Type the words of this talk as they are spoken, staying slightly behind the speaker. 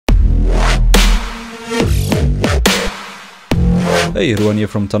Hey, Ruan here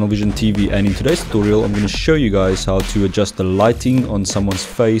from TunnelvizionTV, and in today's tutorial I'm going to show you guys how to adjust the lighting on someone's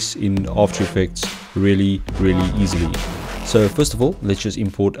face in After Effects really easily. So first of all, let's just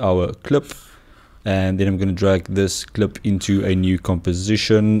import our clip, and then I'm going to drag this clip into a new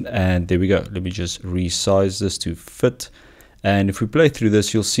composition, and there we go. Let me just resize this to fit. And if we play through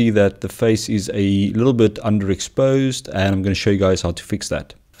this, you'll see that the face is a little bit underexposed, and I'm going to show you guys how to fix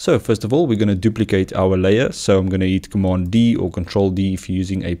that. So first of all, we're going to duplicate our layer. So I'm going to hit Command D or Control D if you're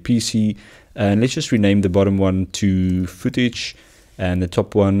using a PC. And let's just rename the bottom one to footage, and the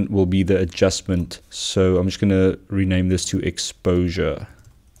top one will be the adjustment. So I'm just going to rename this to exposure.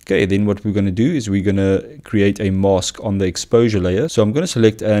 Okay, then what we're going to do is we're going to create a mask on the exposure layer. So I'm going to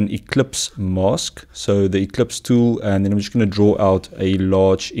select an eclipse mask. So the eclipse tool, and then I'm just going to draw out a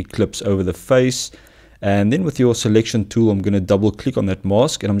large eclipse over the face. And then with your selection tool, I'm going to double click on that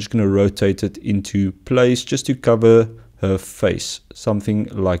mask, and I'm just going to rotate it into place just to cover her face, something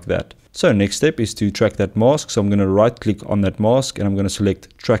like that. So next step is to track that mask. So I'm going to right click on that mask, and I'm going to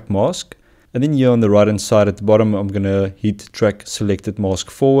select track mask. And then here on the right hand side at the bottom, I'm going to hit track selected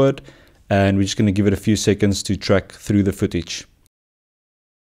mask forward, and we're just going to give it a few seconds to track through the footage.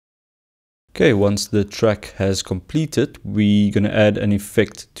 Okay, once the track has completed, we're going to add an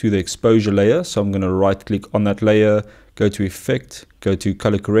effect to the exposure layer. So I'm going to right click on that layer, go to effect, go to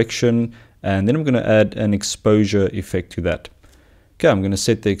color correction, and then I'm going to add an exposure effect to that. Okay, I'm going to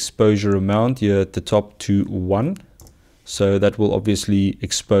set the exposure amount here at the top to 1. So that will obviously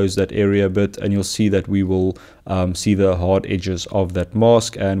expose that area a bit, and you'll see that we will see the hard edges of that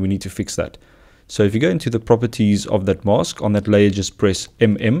mask, and we need to fix that. So if you go into the properties of that mask, on that layer just press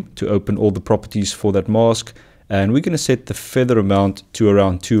MM to open all the properties for that mask, and we're going to set the feather amount to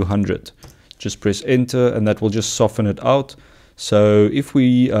around 200. Just press enter, and that will just soften it out. So if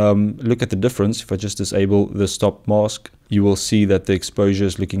we look at the difference, if I just disable the stop mask, you will see that the exposure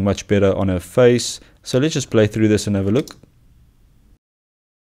is looking much better on her face. So let's just play through this and have a look.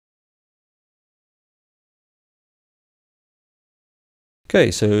 Okay,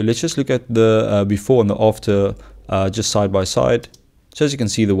 so let's just look at the before and the after just side by side. So as you can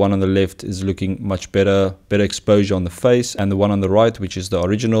see, the one on the left is looking much better exposure on the face, and the one on the right, which is the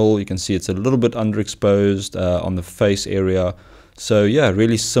original, you can see it's a little bit underexposed on the face area. So yeah,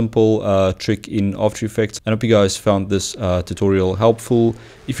 really simple trick in After Effects. And I hope you guys found this tutorial helpful.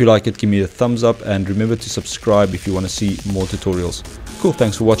 If you like it, give me a thumbs up, and remember to subscribe if you want to see more tutorials. Cool,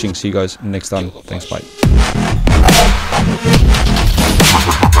 thanks for watching. See you guys next time. Thanks, bye.